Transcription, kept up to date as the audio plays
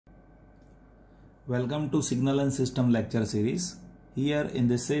Welcome to Signal and System lecture series. Here in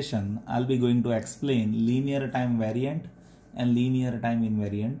this session, I'll be going to explain linear time variant and linear time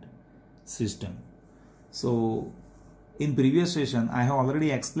invariant system. So in previous session, I have already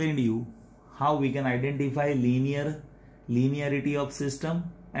explained you how we can identify linearity of system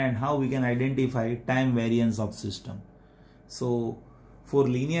and how we can identify time variance of system. So for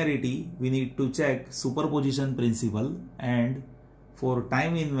linearity, we need to check superposition principle, and for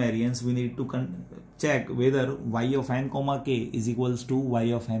time invariance, we need to check whether y of n comma k is equals to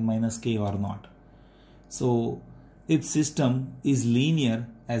y of n minus k or not. So if system is linear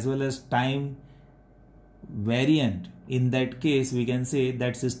as well as time variant, in that case we can say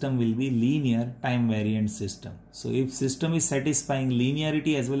that system will be linear time variant system. So if system is satisfying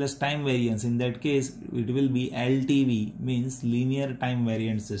linearity as well as time variance, in that case it will be LTV, means linear time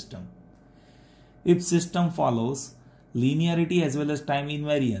variant system. If system follows linearity as well as time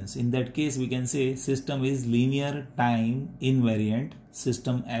invariance, in that case we can say system is linear time invariant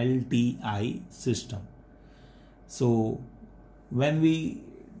system, LTI system. So when we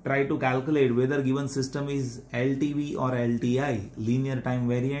try to calculate whether given system is LTV or LTI, linear time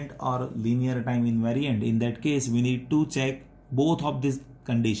variant or linear time invariant, in that case we need to check both of this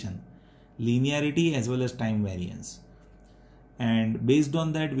condition, linearity as well as time variance, and based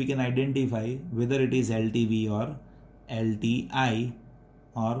on that we can identify whether it is LTV or LTI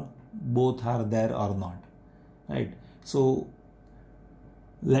or both are there or not, right? So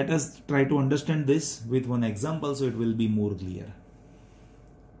let us try to understand this with one example so it will be more clear.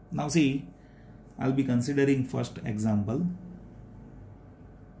 Now see, I'll be considering first example.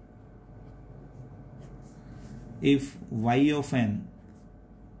 If y of n,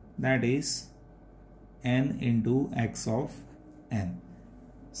 that is n into x of n.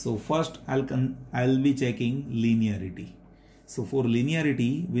 So first I'll be checking linearity. So for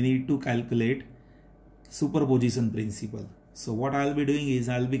linearity we need to calculate superposition principle. So what I'll be doing is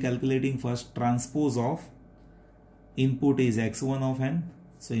I'll be calculating first transpose of input is x1 of n.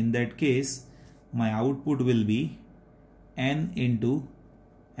 So in that case my output will be n into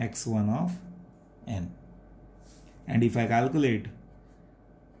x1 of n. And if I calculate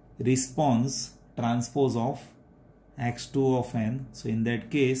response transpose of x2 of n, so in that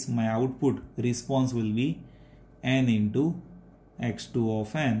case my output response will be n into x2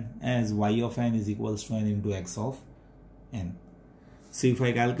 of n, as y of n is equals to n into x of n. So if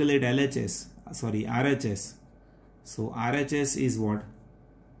I calculate RHS, so RHS is what?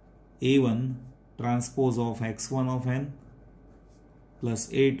 A1 transpose of x1 of n plus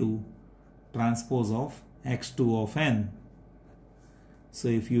A2 transpose of x2 of n. So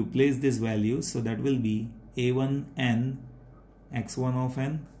if you place this value, so that will be A1n x1 of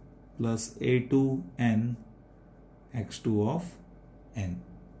n plus A2n x2 of n.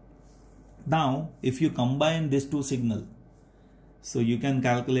 Now if you combine these two signal, so you can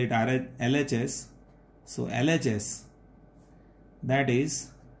calculate LHS. So LHS, that is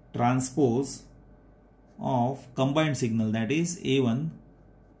transpose of combined signal, that is A1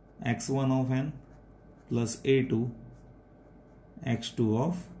 x1 of n plus A2 x2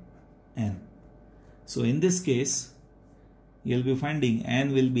 of n. So in this case you will be finding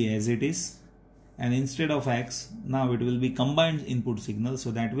n will be as it is, and instead of x now it will be combined input signal,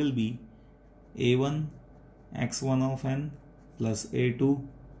 so that will be A1 x1 of n plus A2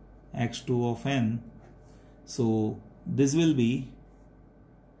 x2 of n. So this will be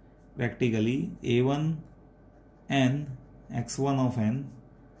practically A1 n x1 of n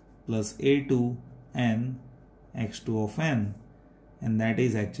plus A2 n x2 of n, and that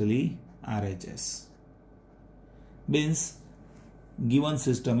is actually RHS. Means given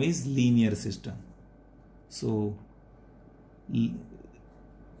system is linear system. So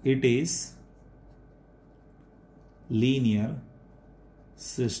it is linear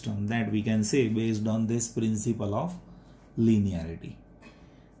system, that we can say based on this principle of linearity.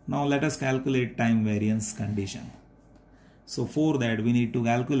 Now let us calculate time variance condition. So for that we need to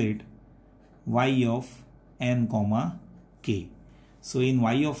calculate y of n comma k. So in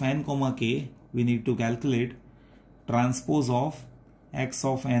y of n comma k we need to calculate transpose of x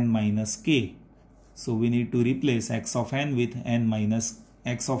of n minus k. So we need to replace x of n with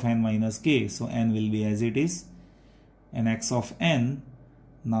x of n minus k. So n will be as it is, and x of n,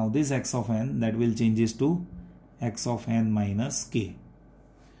 now this x of n, that will changes to x of n minus k.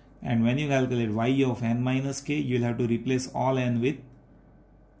 And when you calculate y of n minus k, you will have to replace all n with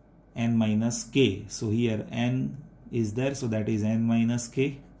n minus k. So here n is there, so that is n minus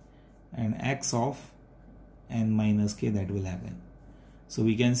k, and x of n minus k, that will happen. So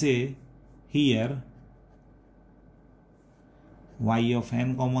we can say here y of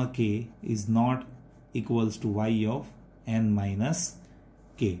n comma k is not equals to y of n minus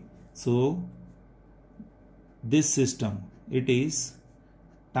k. So this system, it is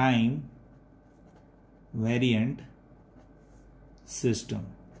time variant system.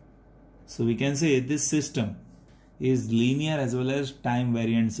 So we can say this system is linear as well as time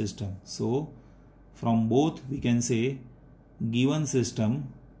variant system. So from both we can say given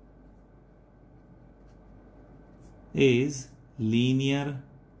system is linear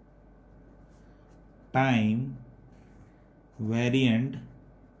time variant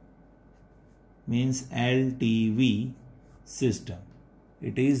means LTV system.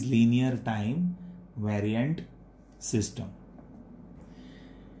 It is linear time variant system.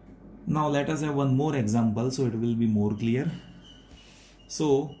 Now let us have one more example so it will be more clear.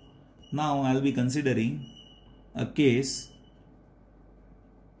 So now I will be considering a case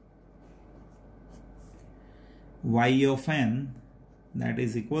y of n that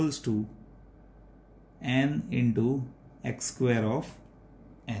is equals to n into x square of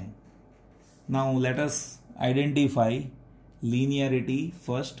n. Now let us identify linearity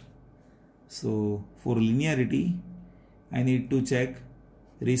first. So for linearity I need to check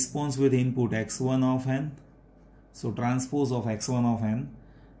response with input x1 of n. So transpose of x1 of n.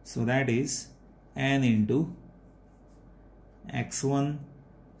 So that is n into x1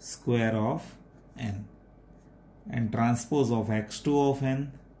 square of n, and transpose of x2 of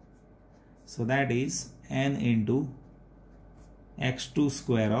n. So that is n into x2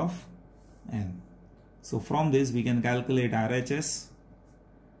 square of n. So from this we can calculate RHS.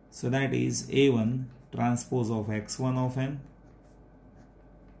 So that is A1 transpose of x1 of n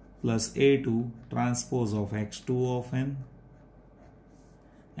plus A2 transpose of x2 of n.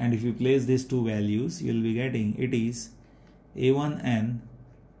 And if you place these two values, you will be getting it is A1n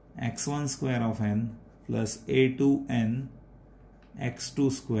x1 square of n plus A2n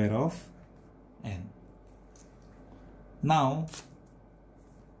x2 square of n. Now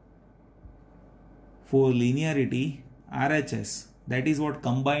for linearity RHS, that is what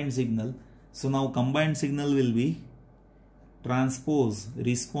combined signal. So now combined signal will be transpose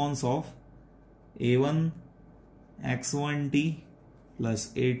response of A1 x1t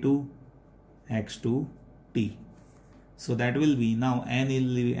plus A2 x2t. So that will be now n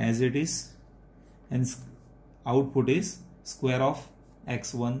will be as it is, and output is square of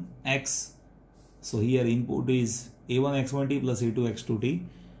x1 x. So here input is A1 x1t plus A2 x2t.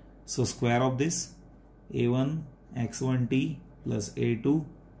 So square of this A1 x1t plus A2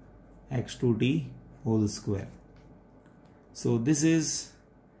 x2t whole square. So this is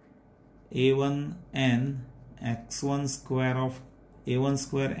A1n x1 square of A1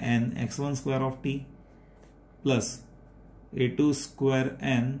 square n x1 square of t plus A2 square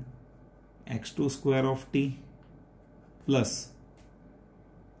n x2 square of t plus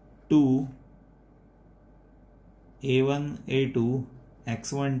 2 A1 A2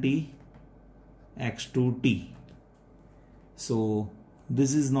 x1t x2t. So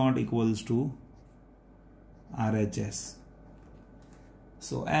this is not equals to RHS.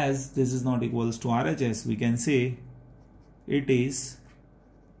 So as this is not equals to RHS, we can say it is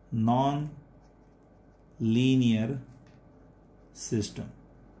non-linear system.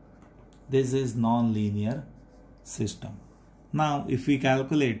 This is non-linear system. Now if we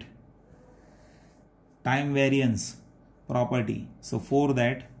calculate time variance property, so for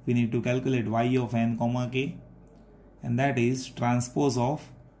that we need to calculate y of n comma k, and that is transpose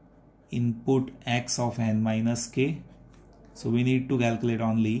of input x of n minus k. So we need to calculate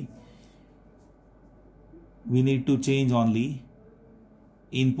only, we need to change only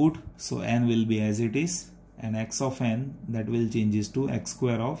input, so n will be as it is, and x of n that will changes to x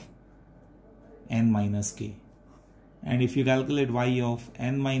square of n minus k. And if you calculate y of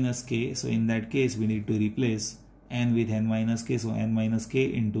n minus k, so in that case we need to replace n with n minus k, so n minus k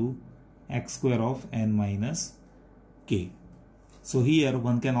into x square of n minus k. So here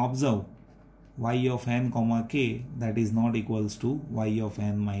one can observe y of n comma k that is not equals to y of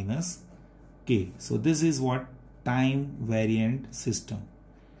n minus k. So this is what time variant system.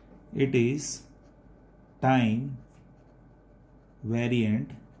 It is time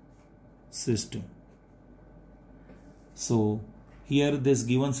variant system. So here this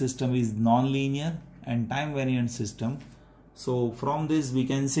given system is non-linear and time variant system. So from this we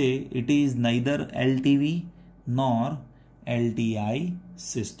can say it is neither LTV nor LTI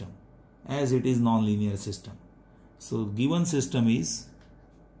system, as it is non-linear system. So given system is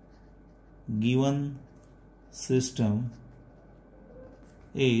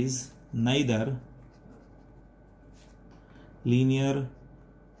neither linear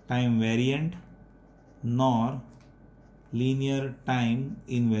time variant nor linear time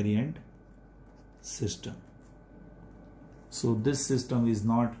invariant system. So this system is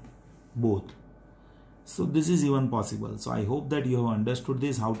not both. So this is even possible. So I hope that you have understood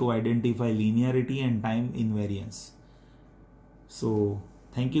this, how to identify linearity and time invariance. So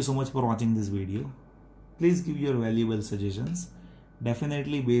thank you so much for watching this video. Please give your valuable suggestions.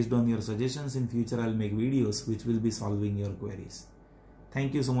 Definitely based on your suggestions in future I'll make videos which will be solving your queries.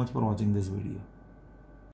 Thank you so much for watching this video.